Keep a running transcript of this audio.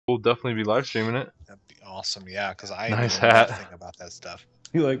definitely be live streaming it. That'd be awesome, yeah, because I Nice know hat. nothing about that stuff.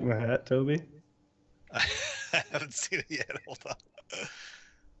 You like my hat, Toby? I haven't seen it yet. Hold on.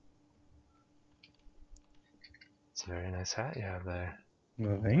 It's a very nice hat you have there.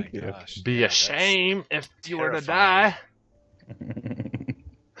 Well, Oh thank my you. gosh, Be yeah, a shame if you were to terrifying.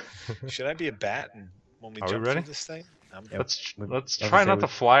 die. Should I be a bat and when we Are we jump ready? through this thing? Let's Like I try said, not we- to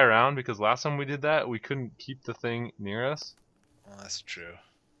fly around because last time we did that we couldn't keep the thing near us. Well, that's true.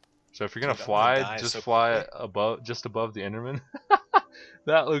 So if you're gonna Dude, I'm gonna fly, die just so fly quickly. just above the Enderman.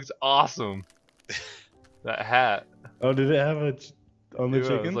 That looks awesome. That hat. Oh, did it have a on the Yeah,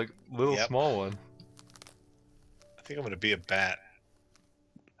 chicken? it's like little Yep. small one. I think I'm gonna be a bat.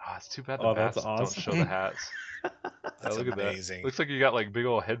 Oh, it's too bad the Oh, that's bats don't awesome. show the hats. That's Look at that. amazing. Looks like you got like big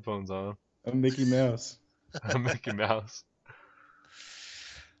old headphones on. A Mickey Mouse. Mickey Mouse.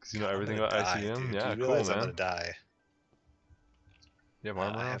 Cause you know I'm everything gonna about die, ICM. dude. Yeah, Do you cool, realize man. I'm gonna die? You have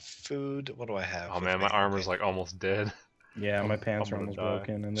armor I on? have food. What do I have? Oh with man, my me? armor's Okay. like almost dead. Yeah, my pants I'm are gonna almost die.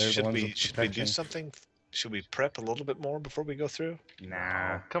 broken, and they're the Should ones we with do protection. something? Should we prep a little bit more before we go through?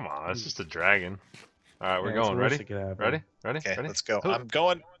 Nah. Oh, come on, it's just a dragon. Alright, we're Yeah, that's going. the worst Ready? that could happen. Ready? Ready? Okay, Ready? let's go. Hoop. I'm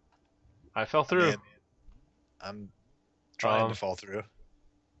going. I fell through. in. I'm trying to Um, fall through.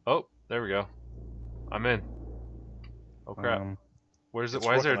 Oh, there we go. I'm in. Oh crap. Where's it? it's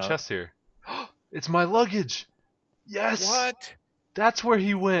Why is there a working on it. chest here? It's my luggage! Yes! What? That's where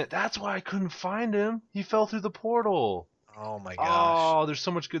he went. That's why I couldn't find him. He fell through the portal. Oh my gosh. Oh, there's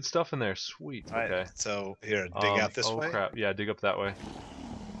so much good stuff in there. Sweet. All right, Okay. so here, dig out this oh way. crap. Yeah, dig up that way.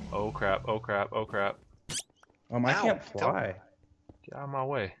 Oh crap. Oh crap. Oh crap. I Ow, can't don't- fly. Get out of my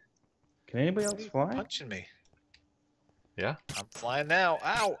way. Can anybody else Somebody's fly? punching me. Yeah? I'm flying now.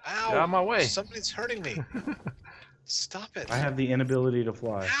 Ow! Ow! Get out of my way. Somebody's hurting me. Stop it. I have the inability to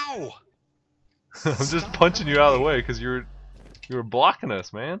fly. Ow! I'm just Stop punching you out of the me. way because you were blocking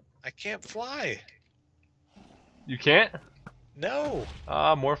us, man. I can't fly. You can't? No.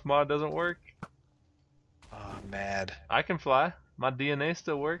 Morph mod doesn't work. Oh, I'm mad. I can fly. My DNA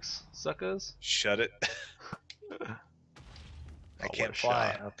still works, suckers. Shut it. Oh, I what can't a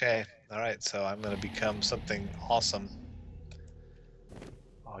fly. shot. Okay. All right. So I'm gonna become something awesome.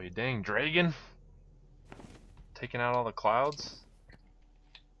 Oh, you dang dragon. Taking out all the clouds.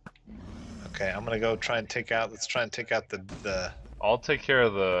 Okay. I'm gonna go try and take out. Let's try and take out the. I'll take care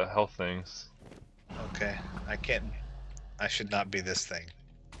of the health things. Okay. I can't. I should not be this thing.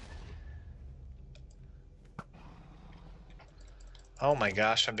 Oh my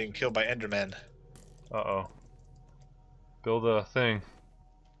gosh! I'm being killed by Endermen. Uh-oh. Build a thing.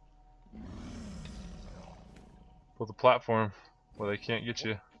 Build a platform where they can't get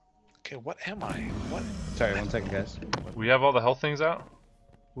you. Okay. What am I? What? Sorry, 1 second, guys. We have all the health things out?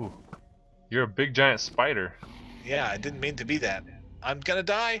 Ooh. You're a big giant spider. Yeah. I didn't mean to be that. I'm gonna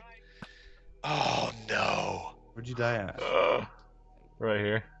die. Oh no! Where'd you die at? Right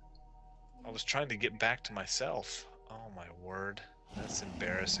here. I was trying to get back to myself. Oh my word. That's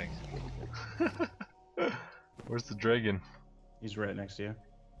embarrassing. Where's the dragon? He's right next to you.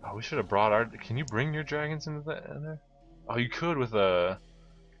 Oh, we should have brought our... Can you bring your dragons into there? Oh, you could with a...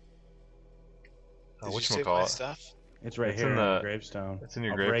 Did you save my whatchamacallit? stuff? It's right It's here in on the- the gravestone. it's in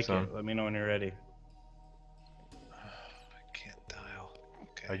your I'll break gravestone. it. Let me know when you're ready. I can't dial.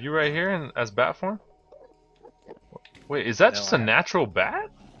 Are Okay. you right here as bat form? Wait, is that No, just a I- natural bat?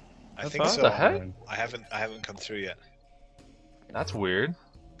 I That's think what so. the heck? I haven't come through yet. That's weird.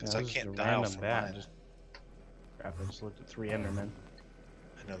 Because Yeah, I this is can't a dial random from bat. mine. Just... Crap, I just looked at 3 Endermen.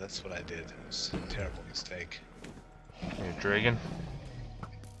 I know that's what I did. It was a terrible mistake. Here, dragon.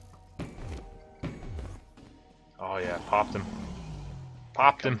 Oh yeah, popped him.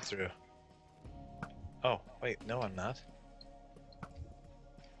 Popped Coming him. through. Oh wait, no, I'm not.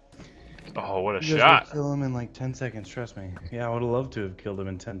 Oh, what a You guys shot. will kill him in like 10 seconds, trust me. Yeah, I would have loved to have killed him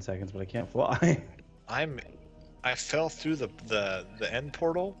in 10 seconds, but I can't fly. I fell through the end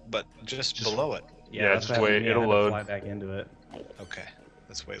portal, but just below it. Yeah, that's just what wait, happened to me. I it'll had to load. Fly back into it. Okay,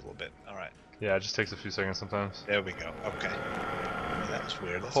 let's wait a little bit. All right, Yeah, it just takes a few seconds sometimes. there we go. Okay, yeah, that was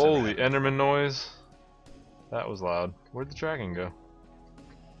weird. That's Holy never happened. Enderman noise. That was loud. Where'd the dragon go?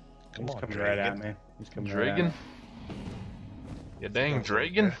 Come He's on, coming right at dragon. me. He's coming Dragon? right You dang Sounds like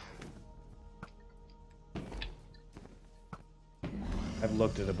dragon? at me. I've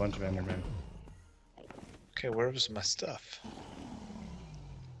looked at a bunch of Endermen. Okay, where was my stuff?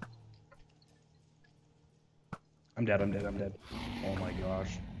 I'm dead, I'm dead, I'm dead. Oh my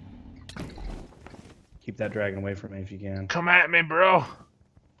gosh. Keep that dragon away from me if you can. Come at me, bro.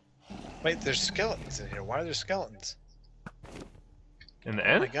 Wait, there's skeletons in here. Why are there skeletons? In the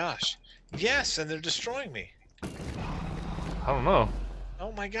Oh my end? gosh. Yes, and they're destroying me. I don't know.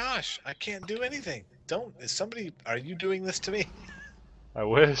 Oh my gosh, I can't do anything. Are you doing this to me? I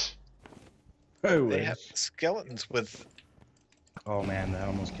wish. I They have wish. skeletons with... Oh man, that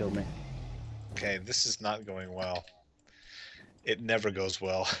almost killed me. Okay, this is not going well. It never goes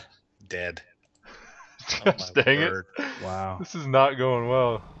well. Dead. Oh Gosh my dang it. word. Wow. This is not going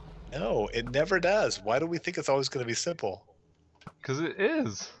well. No, it never does. Why do we think it's always going to be simple? Because it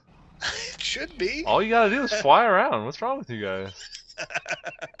is. It should be. All you gotta do is fly around. What's wrong with you guys?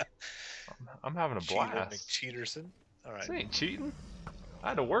 I'm having a Cheater blast. McCheaterson. All right. This ain't cheating. I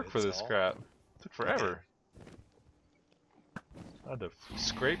had to work for this crap. It took forever. I had to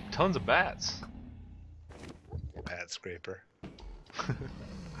scrape tons of bats. Bat scraper. Okay,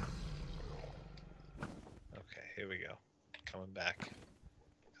 here we go. Coming back.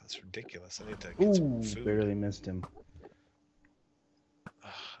 That's ridiculous. I need to get some Ooh, food. barely missed him.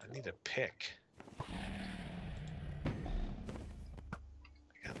 I need a pick. I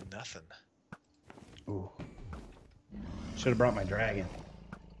got nothing. Ooh. Should have brought my dragon.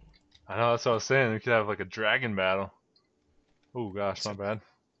 I know, that's what I was saying. We could have like a dragon battle. Oh gosh, my bad.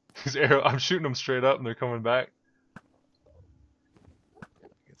 These arrow, I'm shooting them straight up and they're coming back.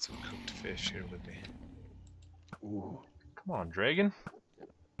 Get some cooked fish here with me. Ooh. Come on, dragon.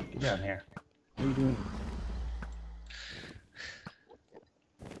 Get down here. What are you doing?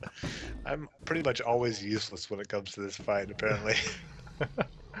 I'm pretty much always useless when it comes to this fight, apparently.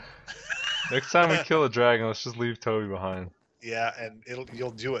 Next time we kill a dragon, let's just leave Toby behind. Yeah, and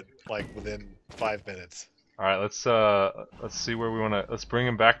you'll do it like within 5 minutes. All right, let's see where we want to. Let's bring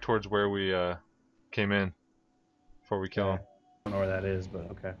him back towards where we came in before we kill him. I don't know where that is, but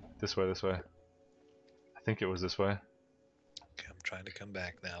okay. This way, this way. I think it was this way. Okay, I'm trying to come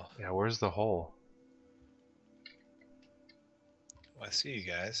back now. Yeah, where's the hole? Oh, I see you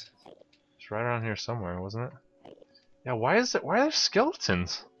guys. It's right around here somewhere, wasn't it? Yeah, why is it? Why are there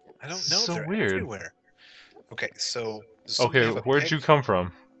skeletons? I don't This know. is so They're weird. everywhere. Okay, so. does Okay, somebody have a where'd pick? you come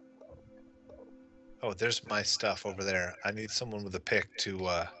from? Oh, there's my stuff over there. I need someone with a pick to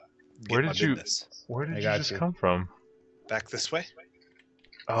Where get my did you? business. Where did I you got just you. come from? Back this way?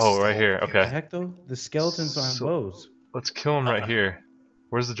 Oh, is the right hole. here. Okay. What the Okay, heck though? The skeletons don't have So- bows. let's kill him right here.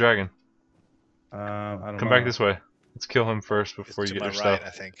 Where's the dragon? I don't know. Come back this way. Let's kill him first It's before you to get my your right, stuff. I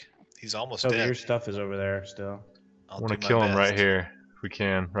think. He's almost So dead. your stuff is over there still. I'll I want to do my kill him right best. here if we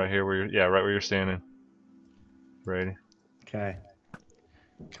can. Right here where you're. Yeah, right where you're standing. Ready? Okay.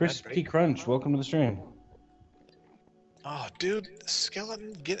 break Crispy Crunch, welcome to the stream. Oh, dude,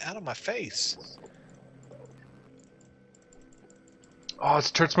 skeleton, get out of my face. Oh,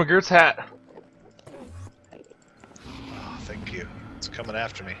 it's Turts McGirt's hat. Oh, thank you. It's coming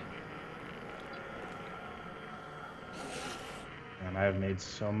after me. And I've made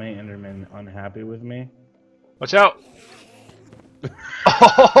so many Endermen unhappy with me. Watch out!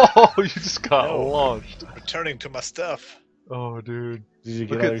 Oh, you just got No. launched. Returning to my stuff. Oh, dude. Did you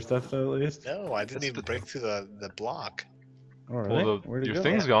get Look all at- your stuff though, at least? No, I didn't That's even the- break through the block. Oh, really? Well, Where'd it your go?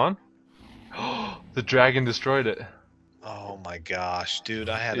 thing's gone. The dragon destroyed it. Oh my gosh, dude,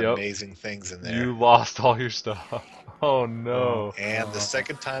 I had Yep. amazing things in there. You lost all your stuff. Oh no. And the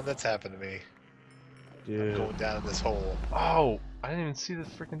second time that's happened to me, I'm Dude. going down in this hole. Oh, I didn't even see this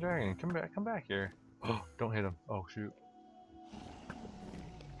freaking dragon. Come back here. Oh, don't hit him. Oh shoot.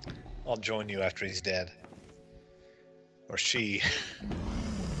 I'll join you after he's dead. Or she.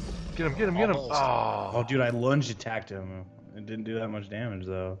 Get him, get him, get him. Almost. Oh, dude, I lunge attacked him. It didn't do that much damage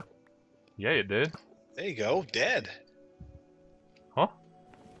though. Yeah, it did. There you go, dead. Huh?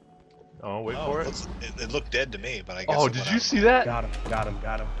 Oh, wait for it. It looked dead to me, but I guess. Oh, it did went you out. see that? Got him, got him,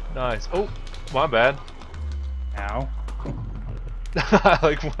 got him. Nice. Oh, my bad. Ow.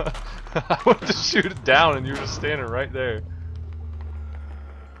 Like, I went to shoot it down and you were just standing right there.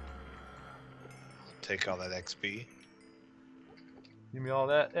 Take all that XP. Give me all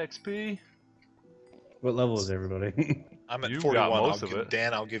that XP. What level is everybody? I'm at You got 41. most of it.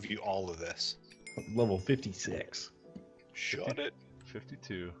 Dan, I'll give you all of this. Level 56. Shut it.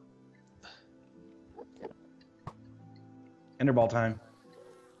 52. Enderball time.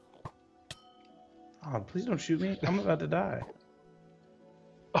 Oh, please don't shoot me. I'm about to die.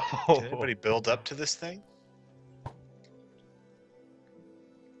 Oh. Did anybody build up to this thing?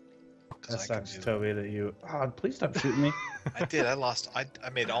 'Cause That I can sucks, do- Toby, that you... Oh, please stop shooting me. I did. I lost. I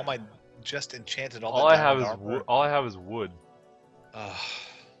made all my just enchanted all. All that I have is diamond armor. wood. All I have is wood. Ugh.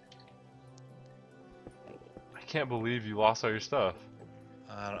 I can't believe you lost all your stuff.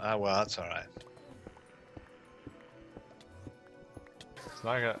 Well, that's all right. So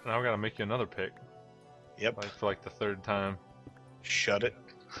now I gotta make you another pick. Yep. Like for like the third time. Shut it.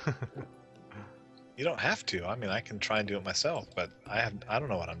 You don't have to. I mean, I can try and do it myself, but I don't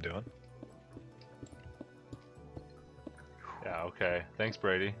know what I'm doing. Yeah, okay. Thanks,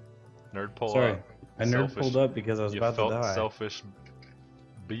 Brady. Nerd pull Sorry, up. I nerd Selfish. pulled up because I was You about to felt die. selfish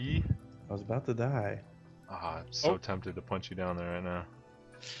bee? I was about to die. Ah, I'm so Oh. tempted to punch you down there right now.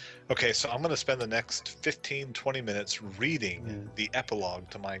 Okay, so I'm going to spend the next 15-20 minutes reading Yeah. the epilogue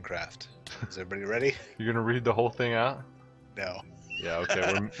to Minecraft. Is everybody ready? You're gonna read the whole thing out? No. Yeah,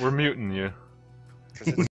 okay. We're muting you. 'Cause it's